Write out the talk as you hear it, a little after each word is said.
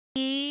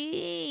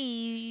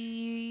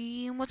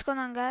What's going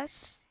on,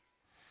 guys?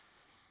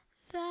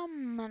 The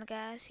Mono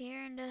Guys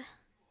here, and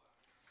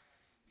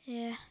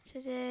yeah,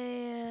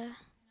 today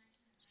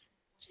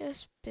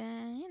just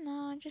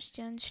been, just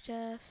doing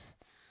stuff.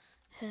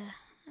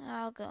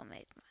 I'll go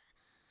make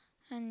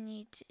I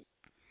need to.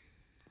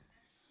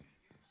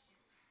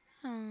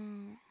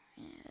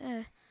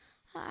 Yeah,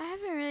 I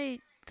haven't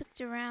really looked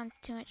around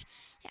too much.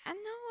 Yeah, I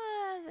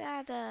know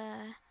that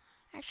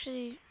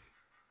actually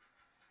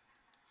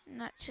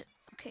not too.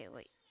 Okay,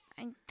 wait.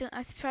 I don't.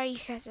 I probably you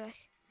guys are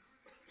like,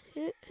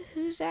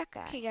 who's that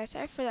guy? Okay, guys,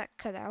 sorry for that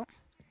cutout.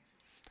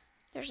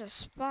 There's a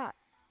spot.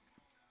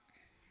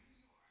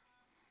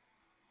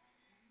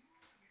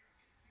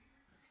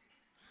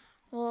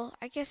 Well,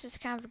 I guess it's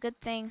kind of a good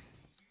thing.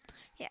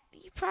 Yeah,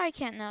 you probably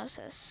can't notice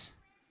this,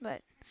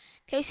 but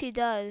in case he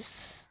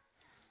does,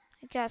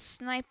 I got a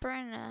sniper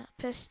and a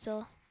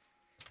pistol,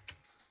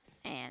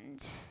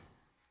 and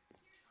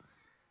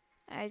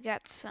I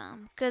got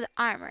some good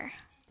armor.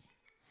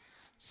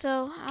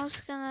 So I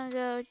was gonna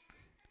go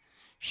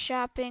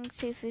shopping,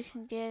 see if we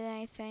can get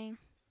anything.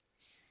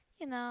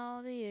 You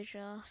know, the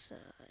usual. So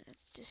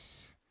let's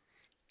just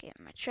get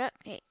in my truck.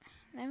 Hey,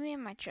 let me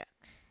in my truck.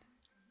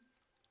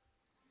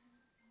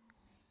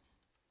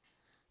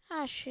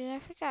 Oh shoot, I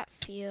forgot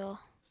fuel.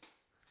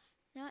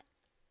 You know what?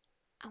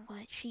 I'm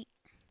gonna cheat.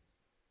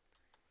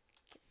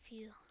 Get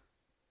fuel.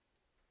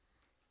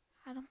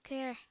 I don't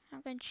care.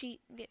 I'm gonna cheat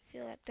and get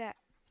fuel like that.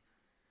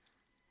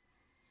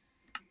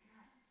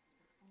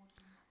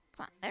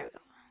 Come on, there we go.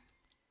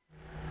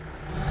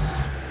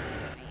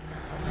 Are you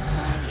gonna open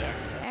for me?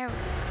 Yes, there we go.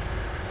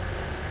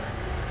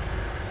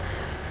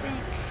 I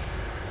think,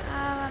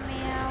 let me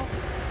out.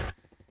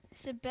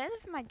 Is the bed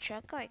of my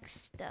truck like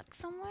stuck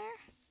somewhere?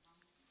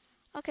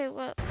 Okay,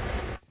 well,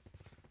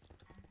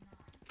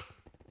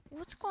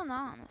 what's going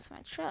on with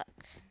my truck?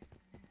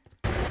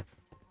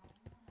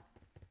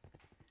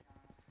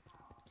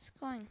 It's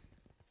going.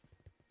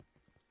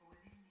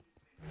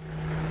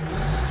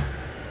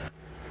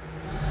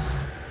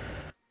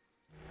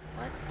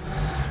 What?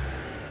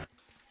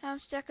 I'm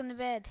stuck in the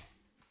bed.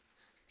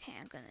 Okay,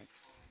 I'm gonna.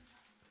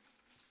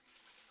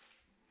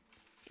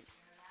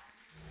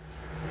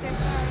 Okay,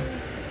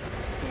 sorry.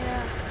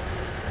 Yeah.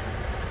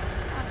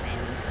 Oh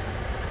man,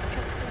 this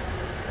truck.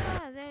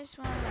 Oh, there's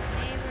one of our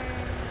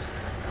neighbors.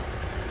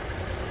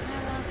 There's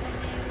another one of our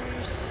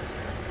neighbors.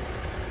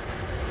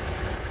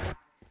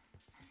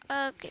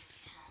 Okay.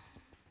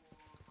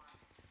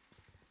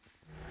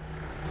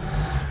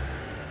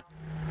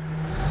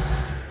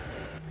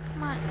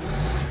 Come on.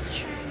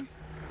 Turn.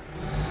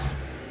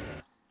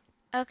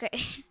 Okay.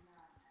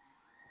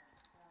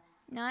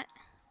 Not.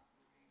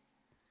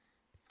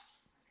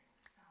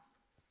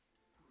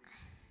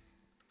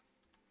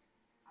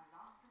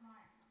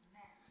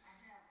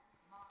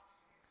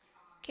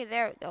 Okay,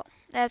 there we go.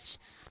 That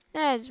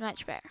is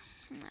much better.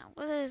 Now,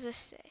 what does this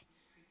say?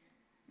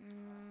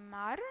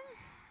 Modern?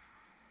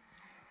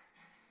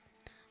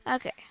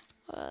 Okay.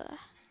 Well,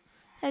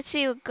 let's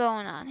see what's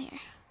going on here.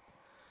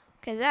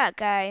 Okay, that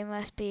guy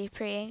must be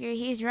pretty angry.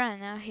 He's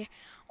running out here.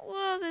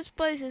 Well, this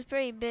place is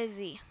pretty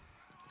busy.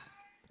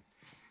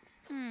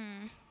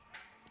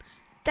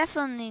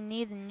 Definitely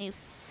need a new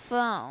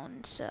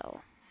phone,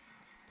 so.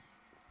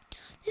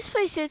 This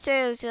place should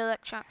say it's an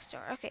electronics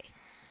store. Okay.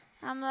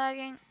 I'm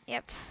lagging.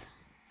 Yep.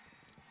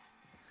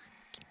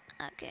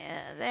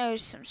 Okay,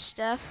 there's some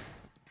stuff.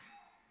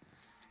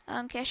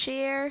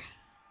 Cashier.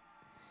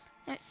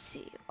 Let's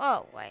see.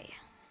 Oh, wait.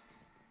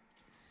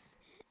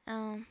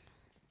 What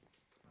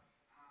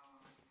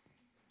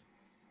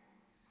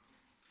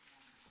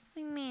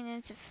do you mean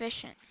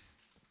insufficient?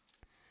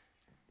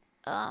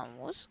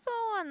 What's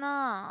going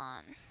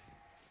on?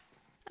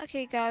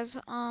 Okay, guys,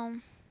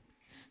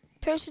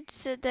 person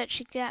said that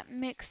she got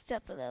mixed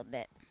up a little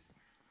bit.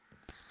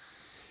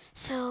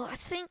 So, I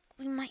think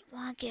we might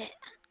want to get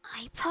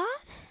an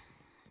iPod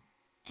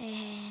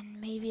and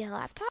maybe a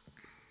laptop.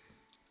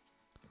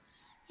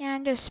 Yeah,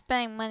 I'm just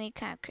spending money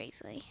kind of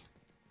crazily.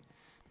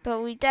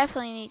 But we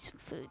definitely need some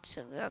food,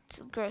 so that's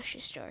the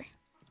grocery store.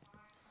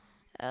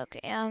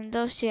 Okay,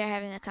 those two are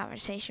having a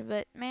conversation,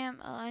 but ma'am,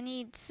 I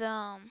need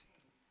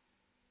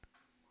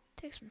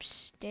take some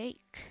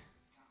steak.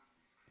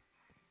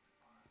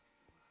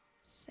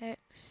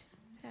 6,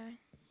 7.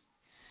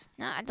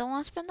 No, I don't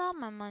want to spend all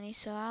my money,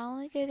 so I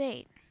only get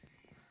 8.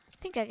 I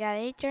think I got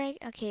 8 right?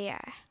 Okay,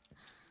 yeah.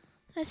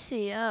 Let's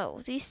see.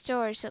 Oh, these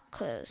stores look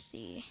closed.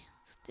 The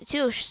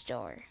tool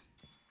store.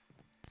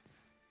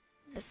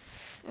 I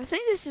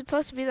think this is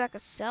supposed to be like a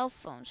cell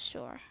phone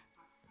store.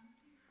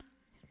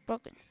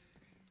 Broken.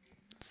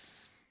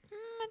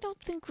 I don't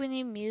think we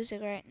need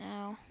music right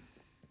now.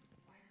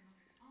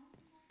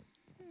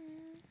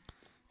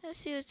 Let's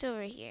see what's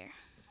over here.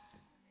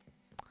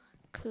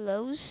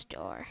 Closed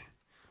store.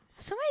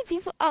 So many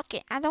people.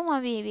 Okay, I don't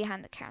want to be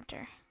behind the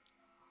counter.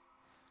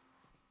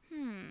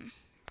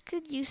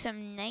 Could use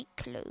some night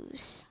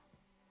clothes.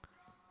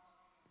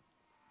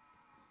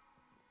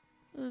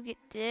 We'll get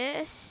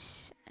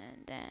this,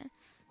 and then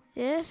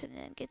this, and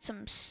then get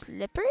some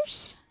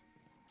slippers.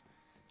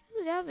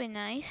 Ooh, that'll be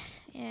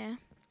nice. Yeah.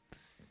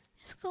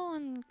 Let's go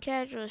in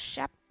casual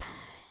shop.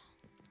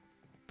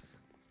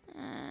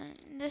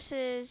 This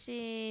is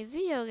the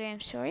video game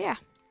store, yeah.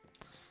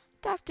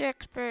 Dr.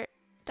 Expert,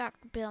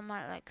 Dr. Bill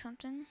might like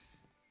something.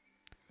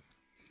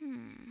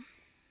 Don't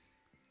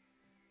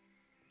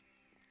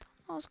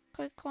know what's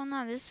going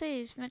on. This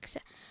lady's mixed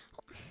up.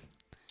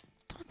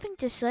 Don't think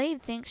this lady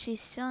thinks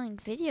she's selling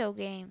video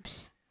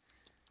games.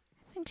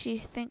 I think she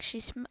thinks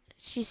she's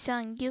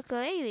selling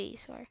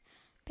ukuleles or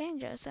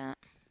banjos.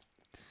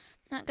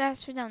 No,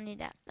 guys, we don't need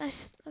that.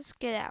 Let's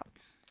get out.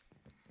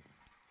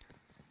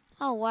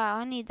 Oh wow,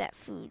 I need that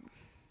food.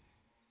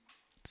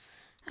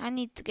 I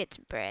need to get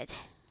some bread.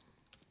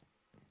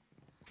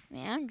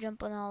 Man, I'm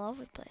jumping all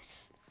over the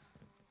place.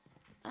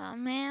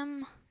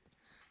 Ma'am,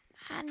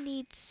 I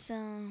need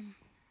some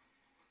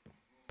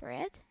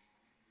bread.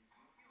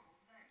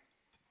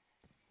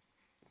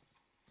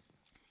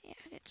 Yeah,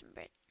 I'll get some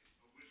bread.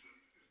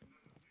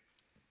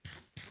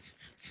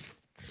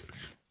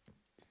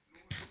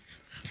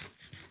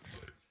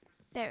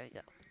 There we go.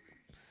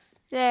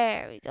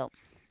 There we go.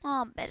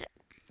 All better.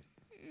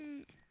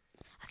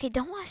 Okay,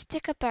 don't want to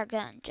stick up our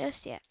gun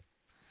just yet.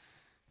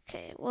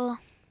 Okay, well,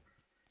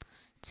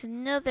 it's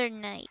another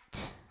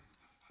night.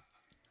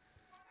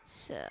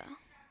 So,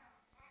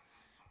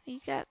 we're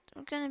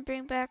gonna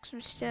bring back some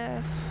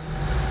stuff.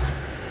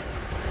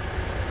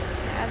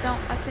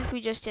 I think we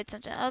just did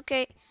something.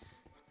 Okay,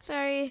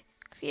 sorry,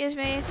 excuse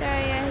me,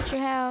 sorry I hit your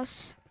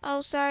house.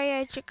 Oh, sorry I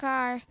hit your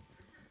car.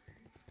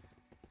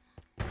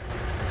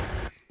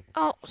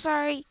 Oh,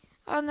 sorry.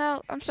 Oh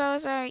no, I'm so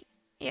sorry.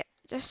 Yeah,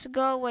 just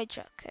go away,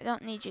 truck. I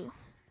don't need you.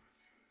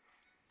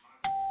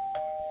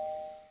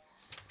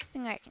 I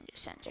think I can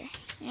just enter.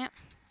 Yep.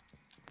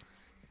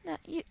 No,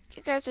 you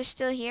guys are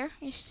still here.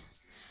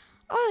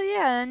 Oh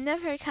yeah, I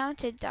never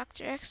counted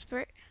Dr.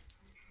 Expert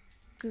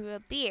grew a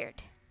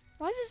beard.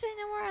 Why does it say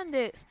nowhere on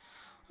this?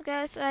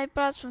 Okay, so I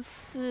brought some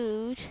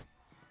food.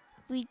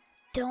 We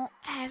don't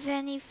have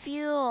any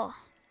fuel.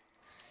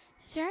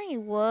 Is there any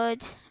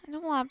wood? I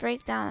don't want to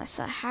break down this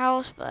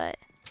house, but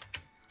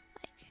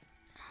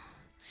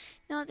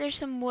no, there's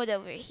some wood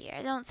over here.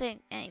 I don't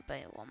think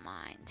anybody will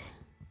mind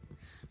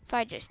if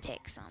I just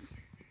take some.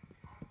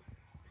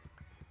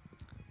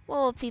 What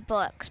will people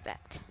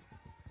expect?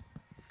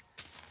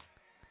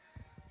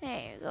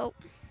 There you go.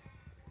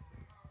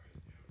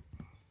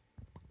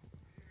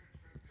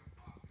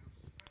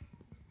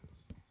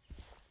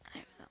 There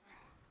we go.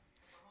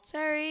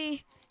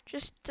 Sorry,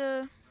 just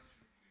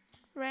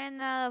ran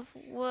out of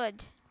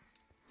wood.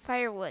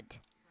 Firewood.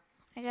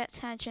 I got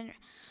kind of generous.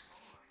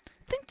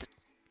 I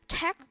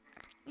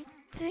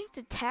think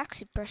the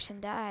taxi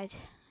person died.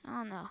 I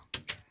don't know.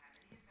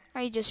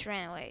 Or he just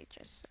ran away.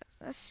 Just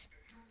let's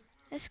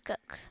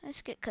cook.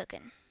 Let's get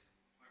cooking.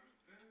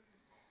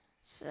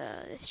 So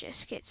let's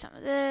just get some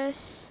of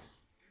this.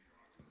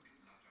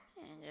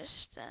 And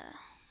just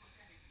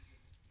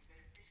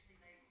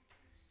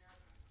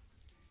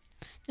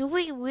no,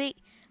 wait.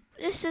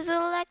 This is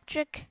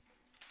electric,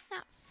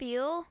 not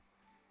fuel.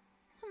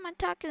 What am I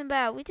talking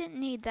about? We didn't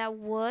need that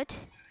wood.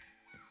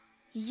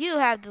 You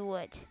have the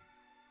wood.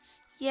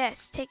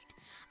 Yes, take.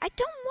 I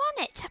don't want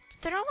it. I'm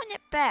throwing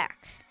it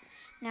back.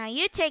 Now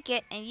you take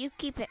it and you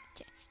keep it.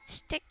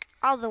 Stick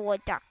all the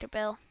wood, Dr.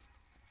 Bill.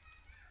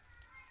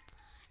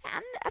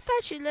 And I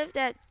thought you lived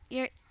at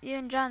you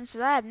and John's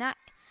lab, not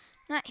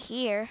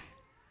here.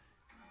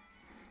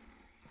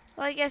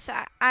 Well, I guess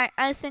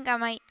I think I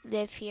might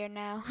live here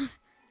now.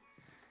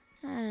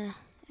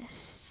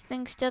 This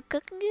thing's still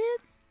cooking good?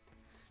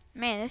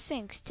 Man, this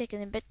thing's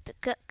taking a bit to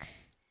cook.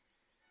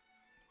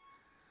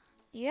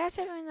 Do you guys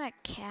have any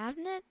like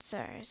cabinets,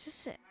 or is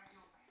this it?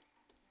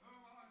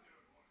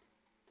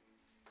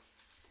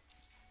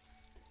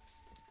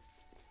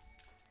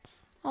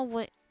 Oh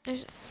wait,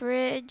 there's a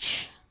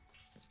fridge.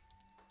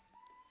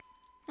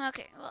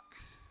 Okay, well,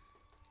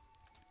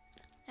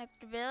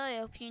 Dr. Bill, I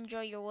hope you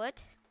enjoy your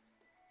wood.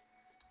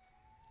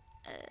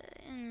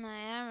 And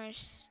my armor's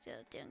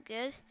still doing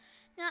good.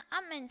 Now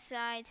I'm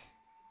inside.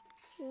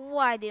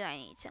 Why do I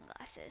need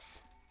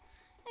sunglasses?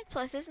 And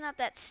plus, it's not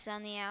that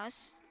sunny out.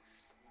 It's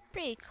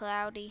pretty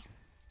cloudy.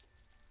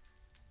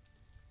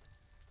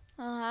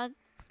 Well,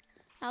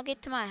 I'll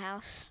get to my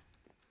house.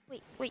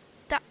 Wait,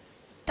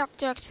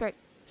 Dr. Expert,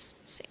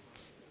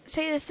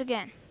 say this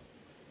again.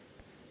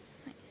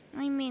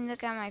 What do you mean,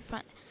 look at my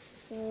front?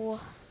 Whoa.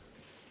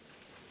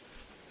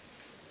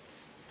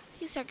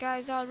 These are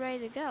guys all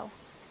ready to go.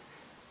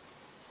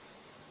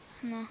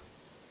 No.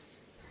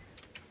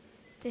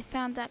 They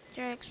found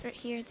Dr. Expert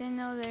here. They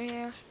know they're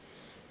here.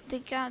 They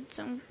got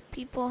some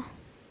people.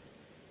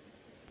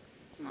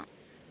 Come on.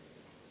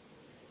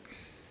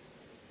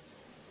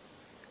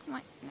 Come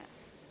on. No.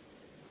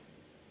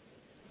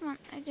 Come on,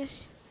 I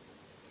just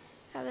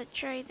gotta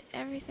trade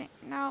everything.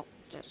 No,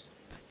 just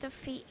put the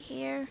feet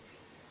here.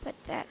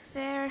 Put that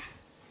there.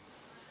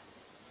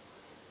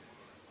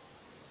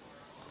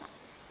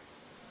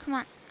 Come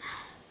on.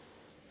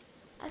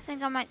 I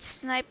think I might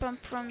snipe him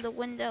from the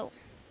window.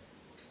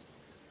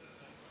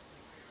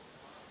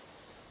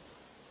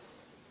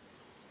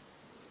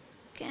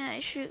 Can I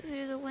shoot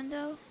through the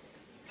window?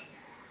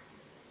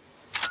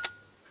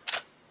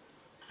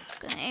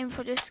 aim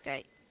for this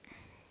guy.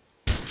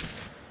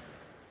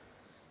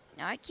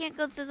 No, I can't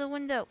go through the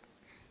window.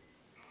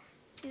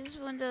 These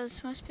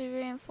windows must be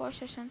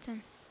reinforced or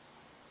something.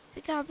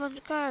 They got a bunch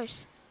of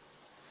cars.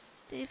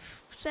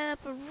 They've set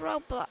up a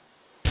roadblock.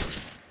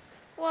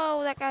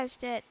 Whoa, that guy's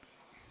dead.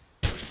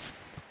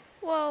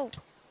 Whoa.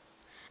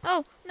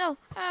 Oh, no.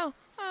 Ow.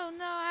 Oh,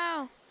 no,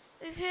 ow.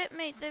 They've hit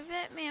me. They've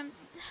hit me. I'm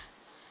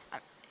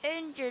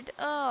injured.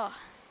 Oh.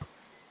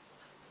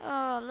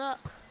 Oh, look.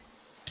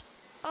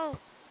 Oh.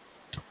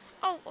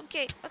 Oh,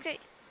 okay. Okay.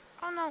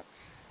 Oh, no.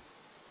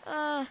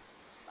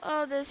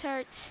 Oh, this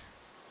hurts.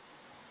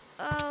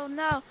 Oh,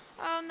 no.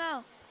 Oh,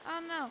 no. Oh,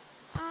 no.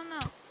 Oh, no.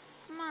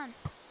 Come on.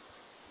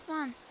 Come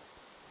on.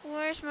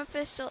 Where's my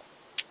pistol?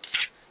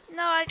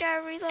 No, I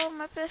gotta reload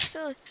my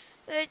pistol.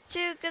 They're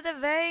too good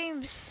at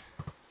aims.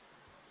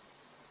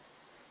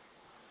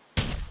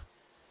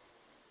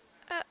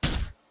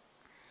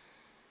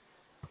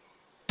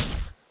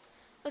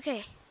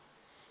 Okay.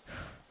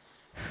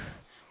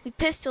 We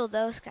pistoled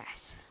those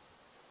guys.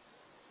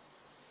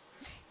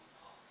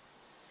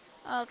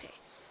 Okay.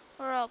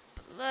 We're all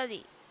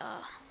bloody.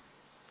 Oh,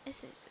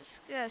 this is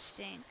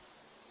disgusting.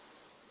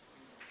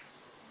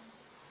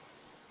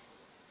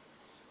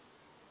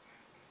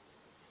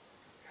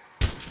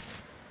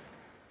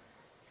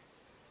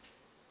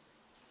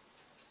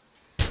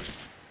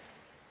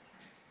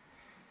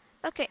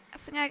 Okay, I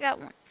think I got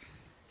one.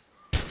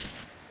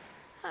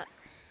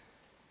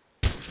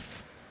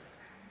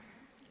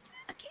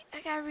 Okay,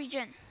 I gotta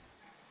regen.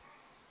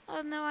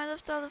 Oh no, I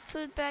left all the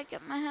food back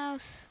at my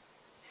house.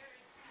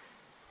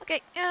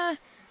 Okay,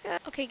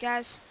 okay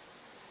guys.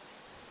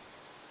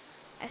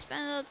 I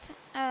spent a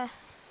little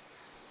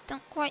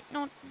don't quite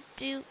know what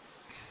to do.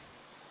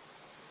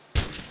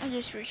 I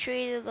just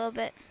retreated a little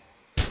bit.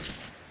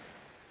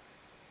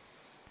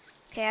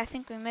 Okay, I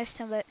think we missed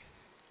him, but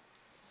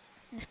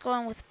let's go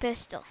on with a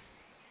pistol.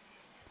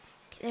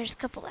 Okay, there's a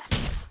couple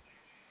left.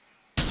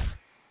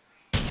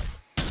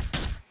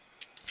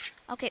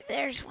 Okay,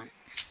 there's one.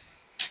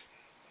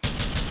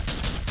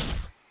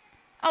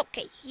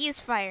 Okay, he is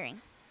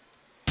firing.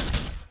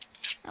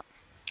 Oh.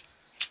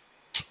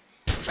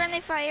 Friendly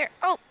fire.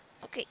 Oh,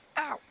 okay.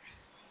 Ow.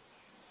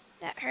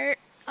 That hurt.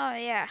 Oh,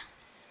 yeah.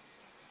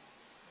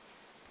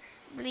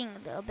 Bleeding a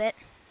little bit.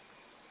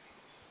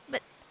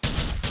 But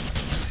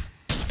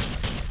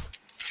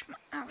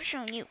I'm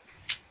showing you.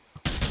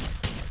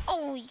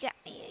 Oh, you got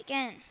me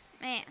again.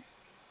 Man.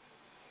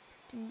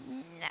 Did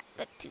not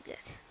look too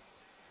good.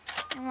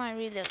 I want to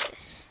reload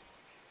this.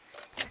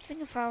 I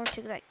think if I were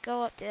to like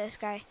go up to this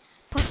guy,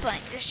 point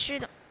blank, just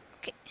shoot him.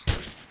 Okay.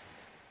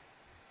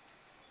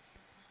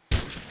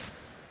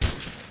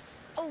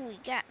 Oh, he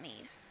got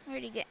me.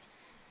 Where'd he get?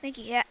 I think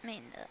he got me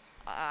in the.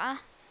 I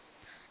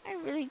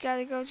really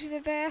gotta go to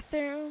the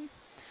bathroom.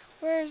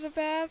 Where's the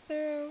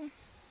bathroom?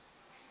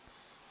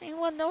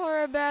 Anyone know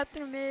where a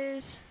bathroom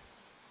is?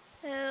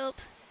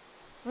 Help.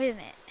 Wait a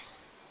minute.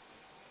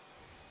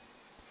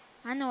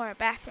 I know where a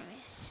bathroom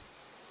is.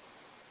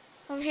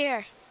 Over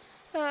here.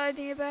 Oh, I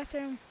need a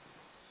bathroom.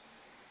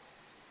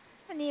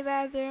 I need a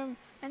bathroom.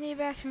 I need a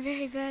bathroom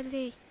very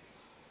badly.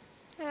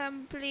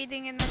 I'm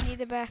bleeding and I need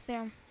a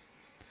bathroom.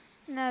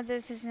 No,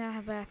 this is not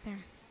a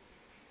bathroom.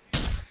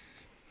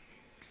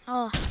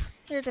 Oh,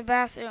 here's a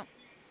bathroom.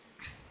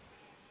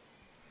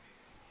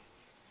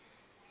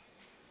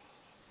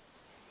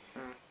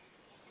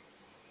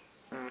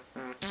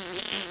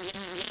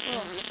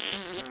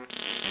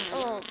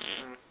 Oh.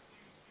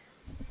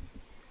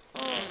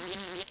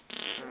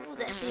 Oh,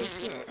 that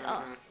feels good.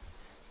 Oh.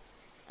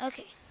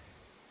 Okay.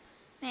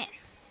 Man.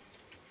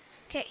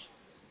 Okay.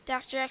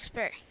 Dr.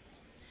 Expert.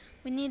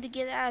 We need to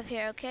get out of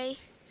here, okay?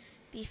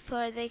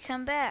 Before they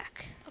come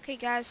back. Okay,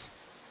 guys.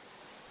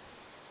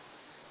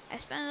 I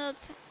spent a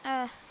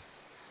little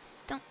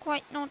don't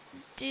quite know what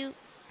to do.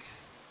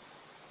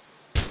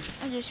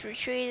 I just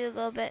retreated a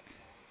little bit.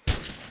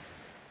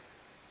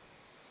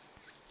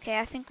 Okay,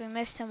 I think we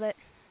missed him, but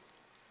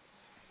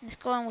let's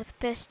go on with a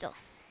pistol.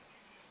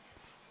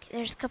 Okay,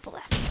 there's a couple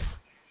left.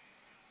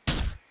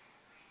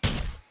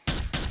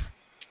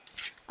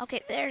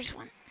 Okay, there's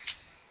one.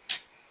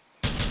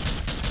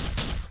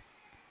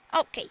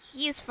 Okay,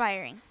 he is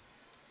firing.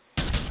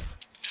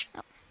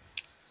 Oh.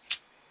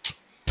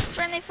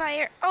 Friendly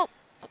fire. Oh,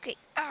 okay.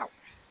 Ow.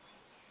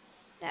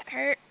 That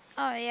hurt.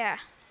 Oh, yeah.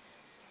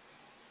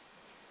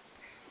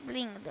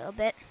 Bleeding a little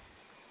bit.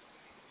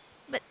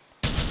 But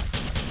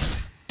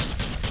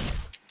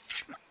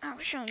I'm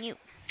showing you.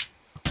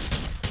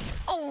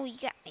 Oh, you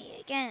got me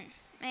again.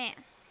 Man.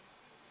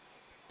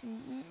 Did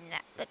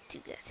not look too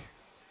good.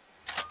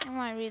 I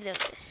want to reload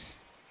this.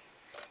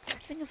 I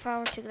think if I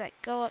were to like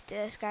go up to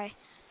this guy,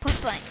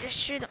 point blank, just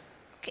shoot him.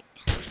 Okay.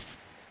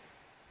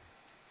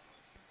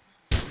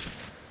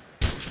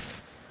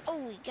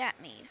 Oh, he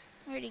got me.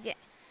 Where'd he get?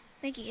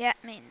 I think he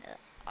got me in the.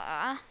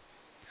 I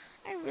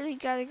really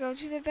gotta go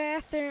to the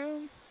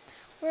bathroom.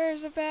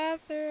 Where's the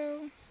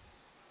bathroom?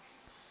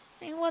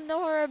 Anyone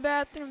know where a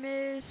bathroom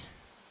is?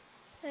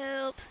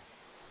 Help.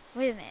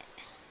 Wait a minute.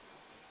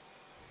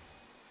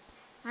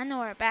 I know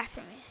where a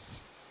bathroom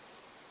is.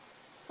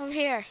 Over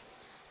here.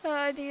 Oh,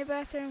 I need a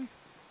bathroom.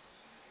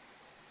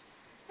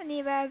 I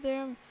need a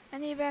bathroom. I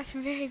need a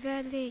bathroom very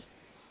badly.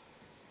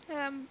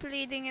 I'm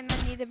bleeding and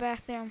I need a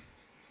bathroom.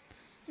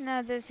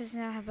 No, this is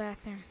not a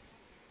bathroom.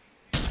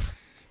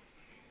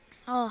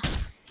 Oh,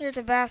 here's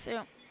a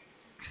bathroom.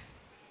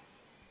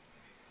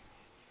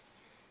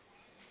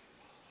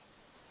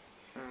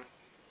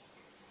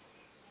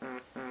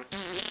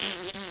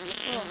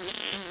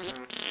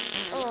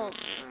 Oh,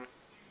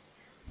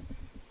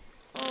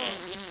 oh,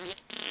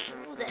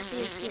 oh, that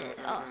feels good.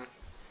 Oh,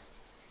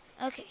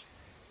 okay,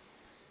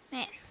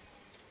 man.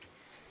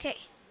 Okay,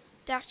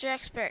 Dr.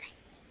 Expert,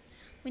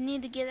 we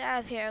need to get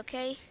out of here,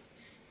 okay?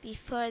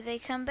 Before they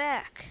come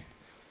back.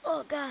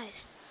 Oh,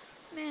 guys,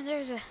 man,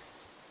 there's a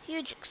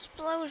huge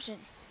explosion.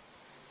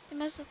 They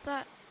must have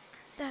thought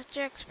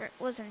Dr. Expert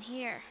wasn't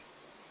here.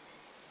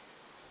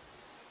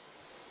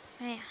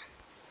 Man.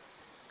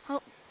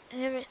 Hope,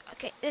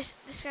 okay, this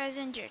guy's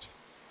injured.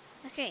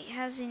 Okay,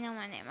 how does he know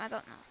my name? I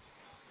don't know.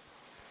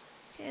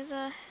 Okay, is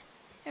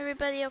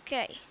everybody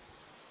okay?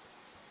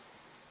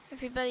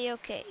 Everybody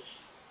okay?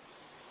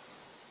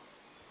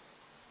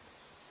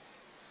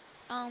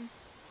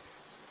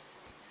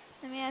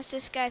 Let me ask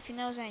this guy if he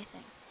knows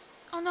anything.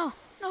 Oh no,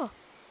 no.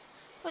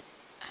 What?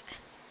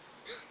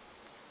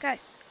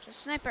 Guys, there's a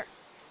sniper.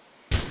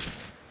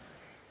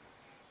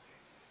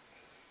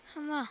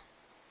 Oh no.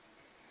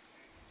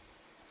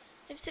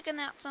 They've taken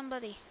out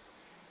somebody.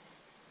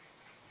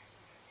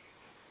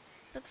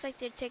 Looks like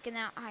they're taking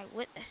out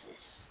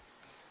eyewitnesses.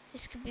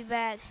 This could be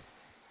bad.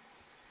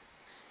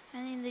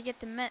 I need to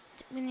get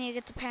we need to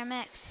get the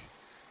paramedics.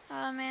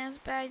 Oh man, it's a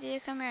bad idea.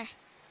 Come here.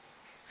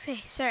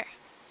 Say, sir,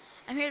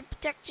 I'm here to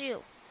protect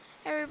you.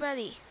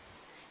 Everybody,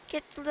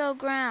 get to the low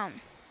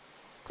ground.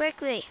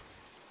 Quickly.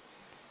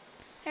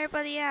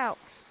 Everybody out.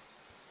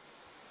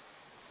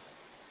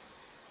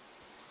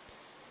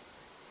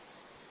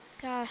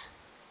 Gotta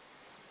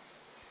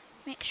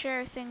make sure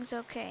everything's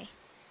okay.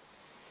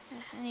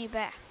 I need a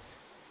bath.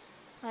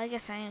 Well, I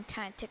guess I am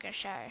time to take a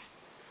shower.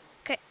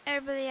 Okay,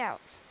 everybody out.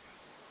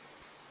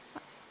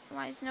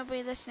 Why is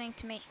nobody listening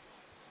to me?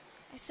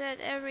 I said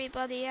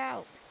everybody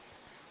out.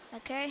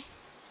 Okay?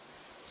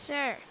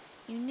 Sir,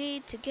 you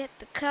need to get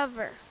the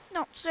cover.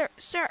 No, sir,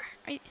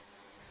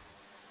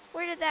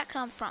 where did that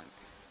come from?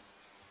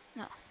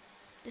 No.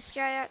 This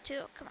guy out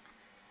too? Come on.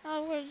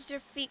 Oh, where does their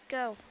feet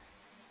go?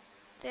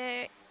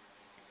 They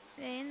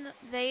in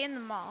the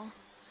mall.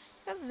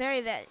 They have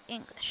very bad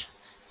English.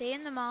 They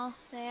in the mall.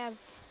 They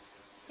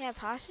have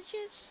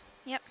hostages?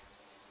 Yep.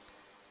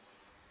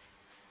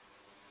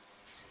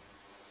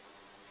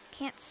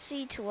 Can't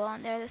see too well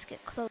in there. Let's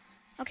get close.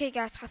 Okay,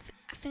 guys, I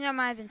think I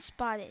might have been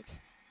spotted.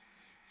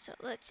 So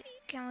let's see.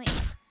 Can we?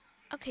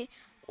 Okay.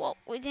 Well,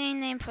 we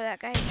didn't name for that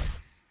guy.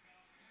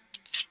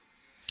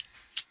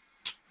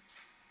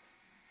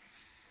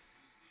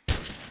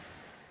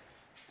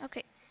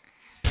 Okay.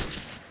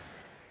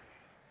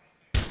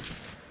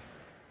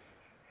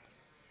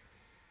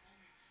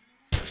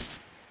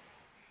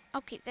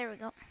 Okay, there we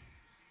go.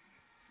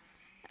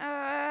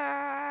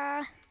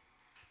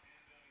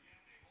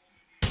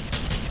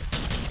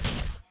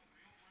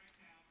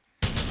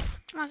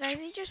 Come on,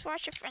 guys. You just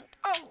watch your friend.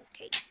 Oh,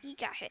 okay. He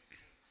got hit.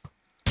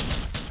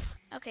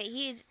 Okay,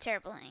 he is a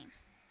terrible aim.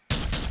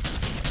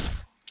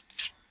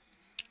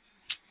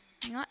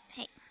 You know what?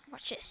 Hey,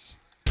 watch this.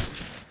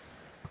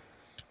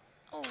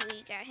 Oh,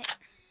 he got hit.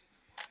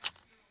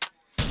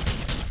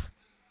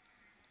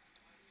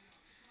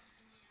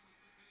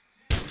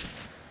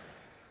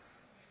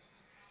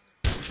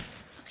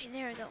 Okay,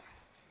 there we go.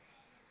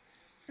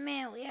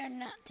 Man, we are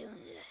not doing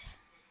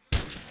good.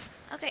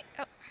 Okay,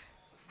 oh.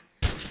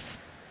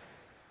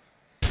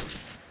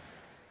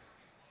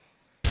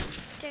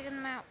 Taking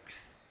them out.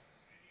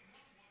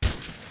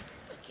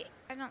 Okay,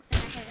 I don't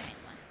think I hit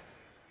anyone.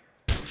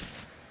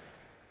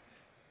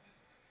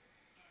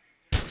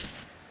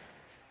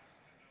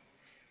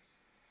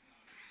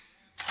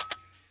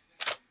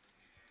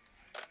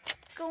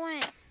 Go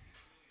in.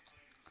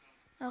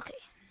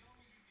 Okay.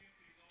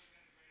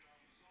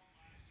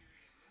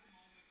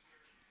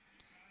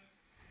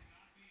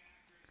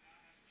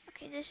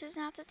 Okay, this is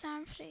not the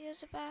time to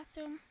use a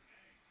bathroom.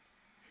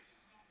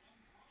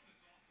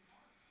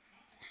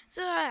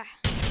 So,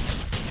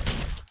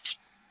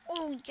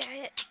 oh, got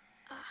it.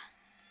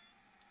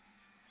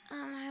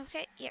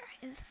 Okay, yeah.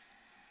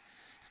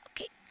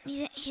 Okay,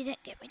 he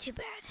didn't get me too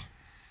bad.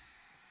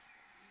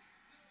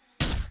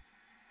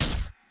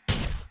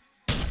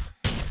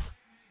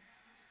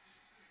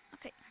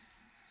 Okay.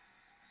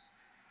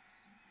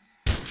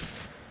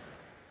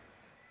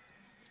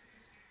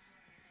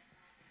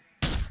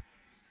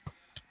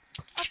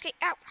 Okay,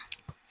 ow.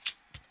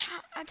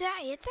 Did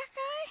I hit that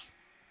guy?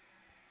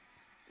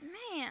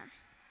 Man.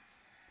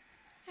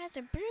 That's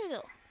a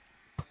brutal.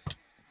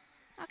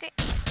 Okay.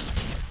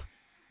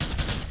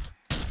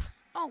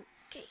 Oh,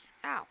 okay,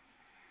 ow.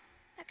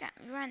 That got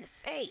me right in the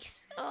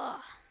face.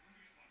 Ugh.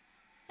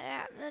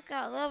 That look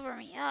all over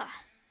me. Ugh.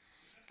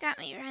 Got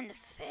me right in the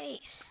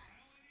face.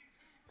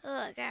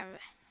 Ugh, got me.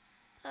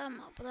 I'm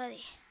all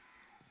bloody.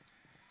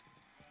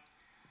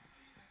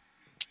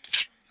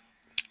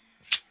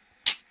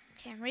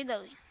 Okay, I'm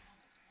reloading.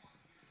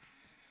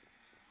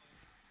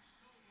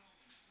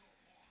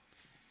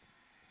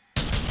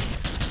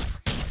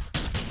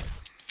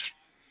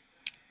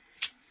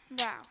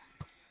 Wow.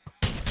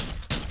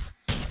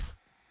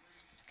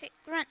 Okay,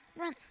 run,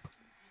 run.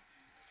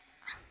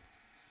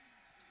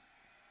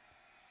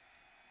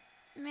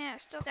 Man, I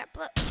still got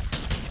blood.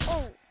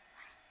 Oh.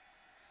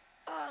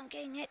 Oh, I'm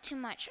getting hit too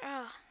much.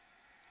 Oh.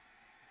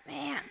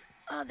 Man.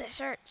 Oh, this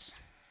hurts.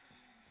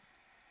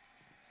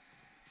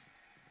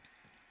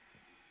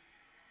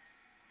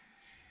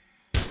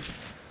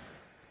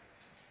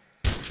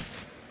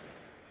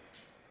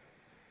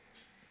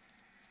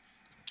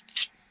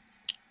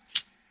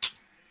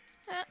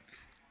 Uh,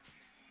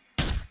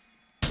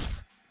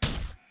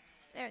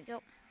 there we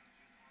go.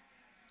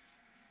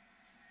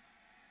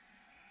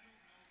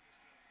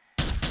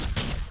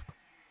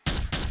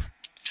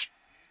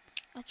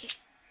 Okay.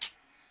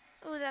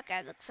 Oh, that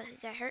guy looks like he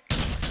got hurt.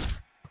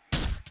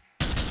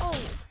 Oh.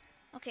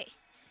 Okay.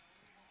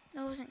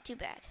 That wasn't too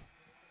bad.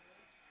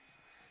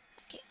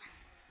 Okay.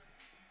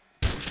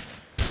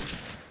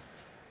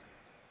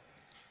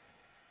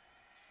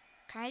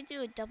 Can I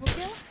do a double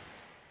kill?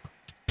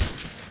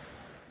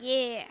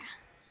 Yeah.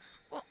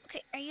 Well,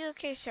 okay. Are you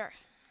okay, sir?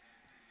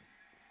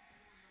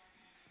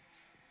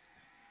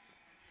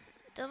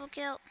 Double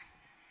kill.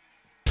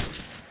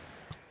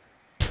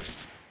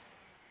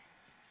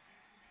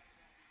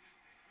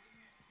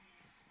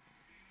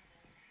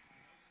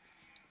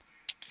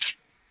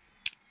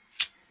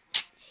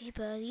 Hey,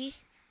 buddy.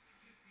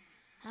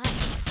 Hi.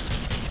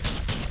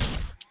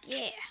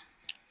 Yeah.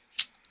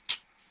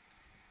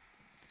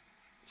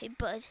 Hey,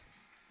 bud.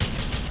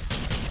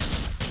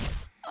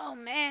 Oh,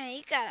 man.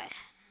 He got it.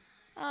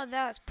 Oh,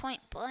 that was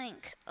point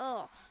blank.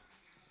 Oh.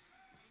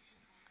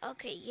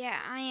 Okay,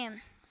 yeah, I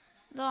am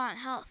low on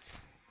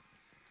health.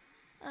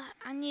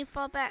 I need to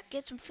fall back,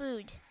 get some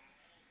food.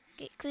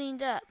 Get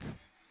cleaned up.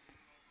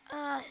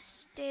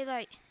 It's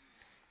daylight.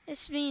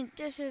 This means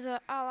this is an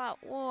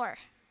all-out war.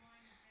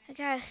 I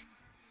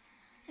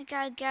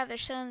gotta gather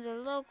some of the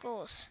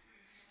locals.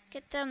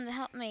 Get them to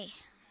help me.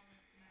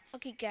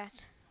 Okay,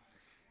 guys.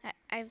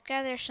 I've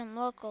gathered some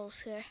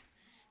locals here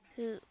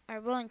who are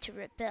willing to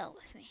rebel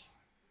with me.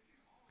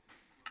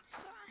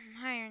 So I'm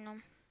hiring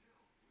them.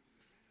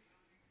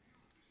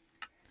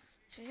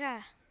 So we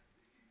got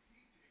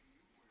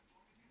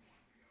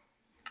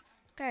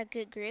a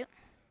good group.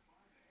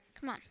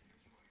 Come on.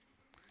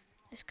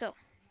 Let's go.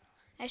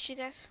 Actually,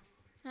 guys,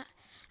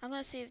 I'm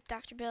gonna see if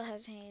Dr. Bill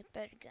has any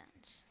better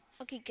guns.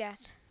 Okay,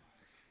 guys.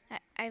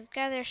 I've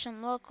gathered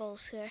some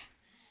locals here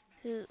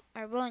who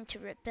are willing to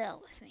rebel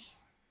with me.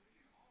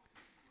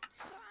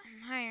 So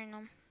I'm hiring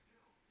them.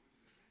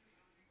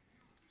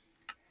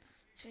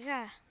 So we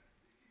got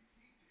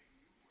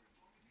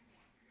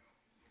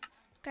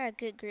a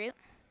good group.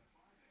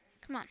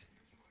 Come on.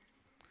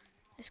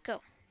 Let's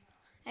go.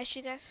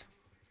 Actually, guys,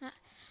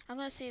 I'm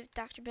gonna see if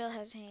Dr. Bill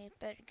has any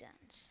better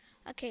guns.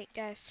 Okay,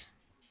 guys.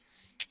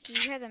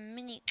 He had a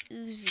mini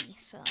Uzi,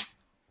 so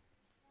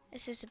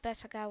this is the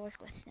best I gotta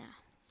work with now.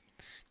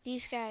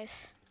 These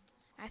guys,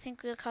 I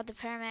think we'll call the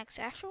paramedics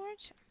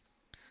afterwards.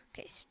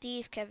 Okay,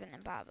 Steve, Kevin,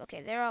 and Bob.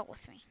 Okay, they're all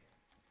with me.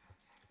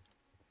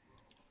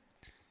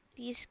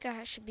 These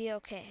guys should be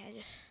okay.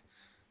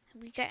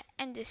 We gotta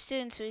end this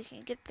soon so we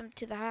can get them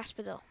to the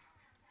hospital.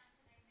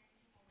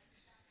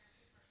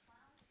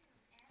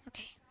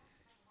 Okay.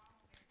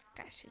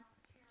 Guys,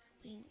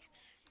 we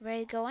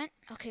ready to go in?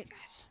 Okay,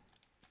 guys.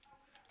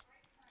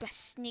 Let's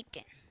sneak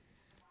in.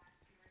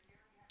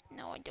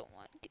 No, I don't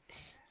want to do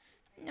this.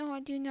 No,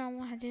 I do not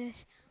want to do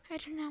this. I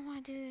do not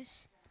want to do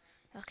this.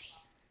 Okay.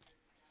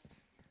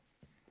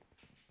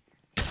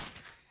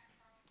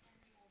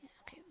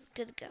 Okay, we're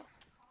good to go.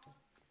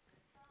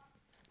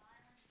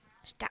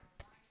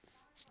 Stop.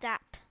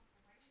 Stop.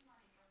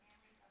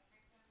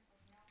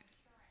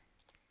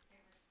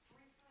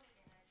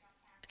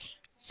 Okay,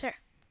 sir.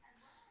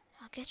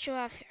 I'll get you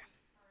off here.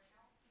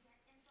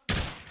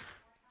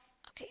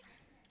 Okay.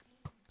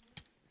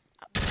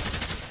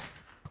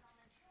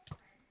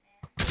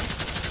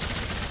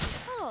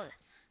 Oh,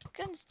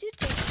 guns do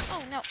take.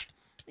 Oh no,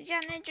 we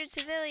got an injured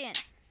civilian.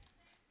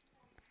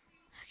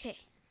 Okay.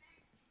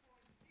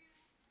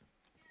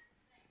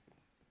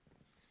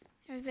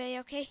 Everybody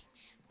okay?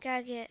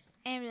 Gotta get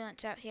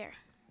ambulance out here.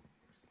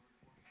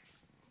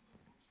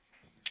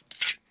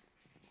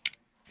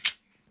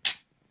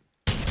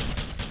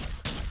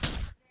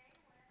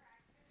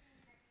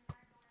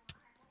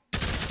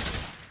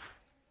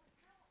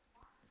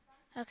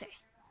 Okay.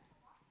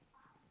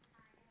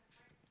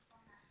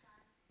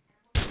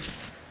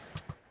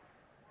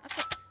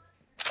 Okay.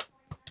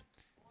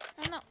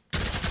 Oh no.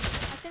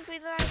 I think we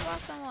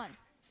lost someone.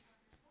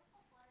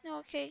 No,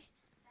 okay.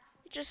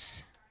 We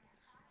just...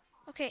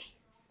 Okay.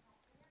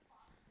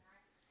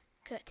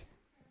 Good.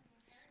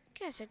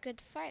 You guys are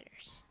good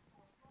fighters.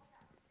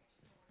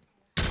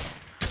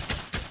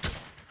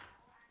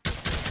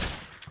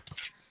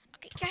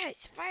 Okay,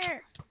 guys,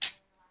 fire!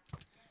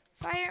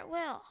 Fire at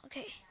will.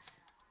 Okay.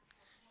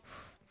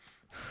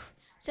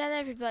 Is that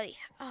everybody?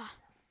 Oh,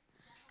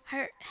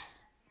 hurt.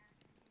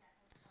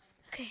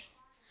 Okay,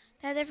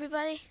 that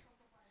everybody?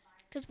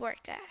 Good work,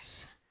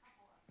 guys.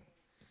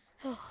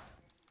 Oh,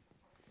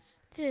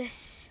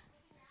 this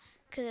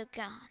could have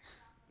gone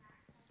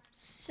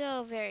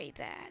so very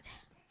bad.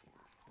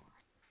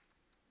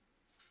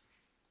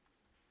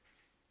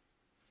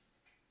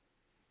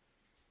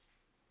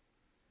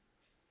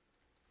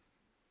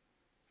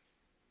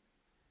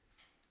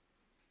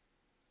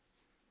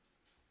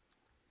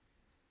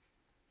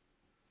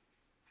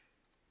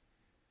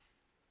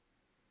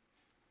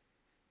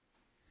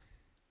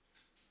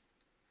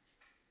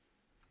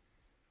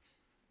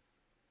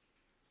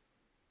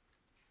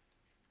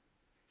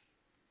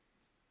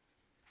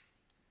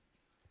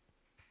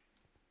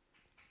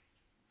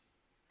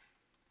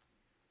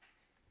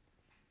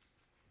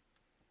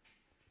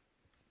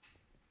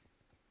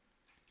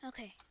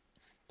 Okay,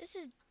 this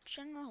is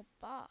General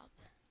Bob.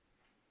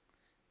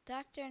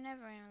 Dr.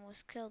 Neverend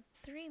was killed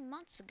 3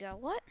 months ago.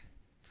 What?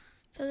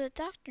 So the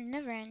Dr.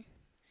 Neverend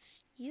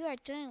you are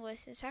dealing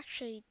with is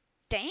actually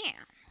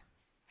Dan.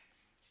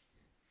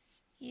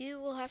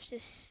 You will have to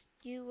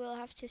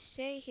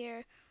stay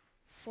here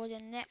for the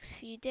next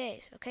few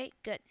days. Okay,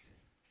 good.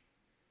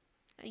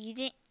 You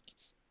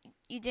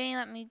didn't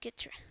let me get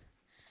through.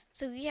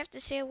 So we have to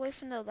stay away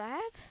from the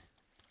lab.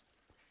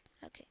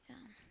 Okay.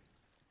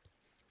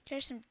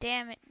 There's some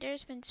damage.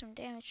 There's been some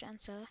damage done,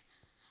 so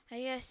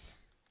I guess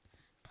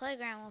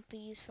playground won't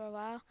be used for a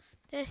while.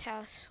 This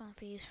house won't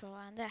be used for a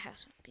while, and that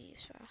house won't be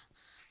used for a while.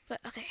 But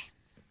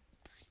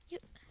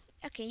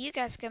okay, you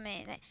guys come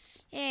in.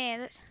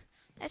 Yeah,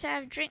 let's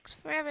have drinks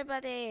for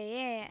everybody.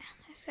 Yeah,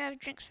 let's have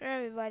drinks for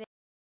everybody.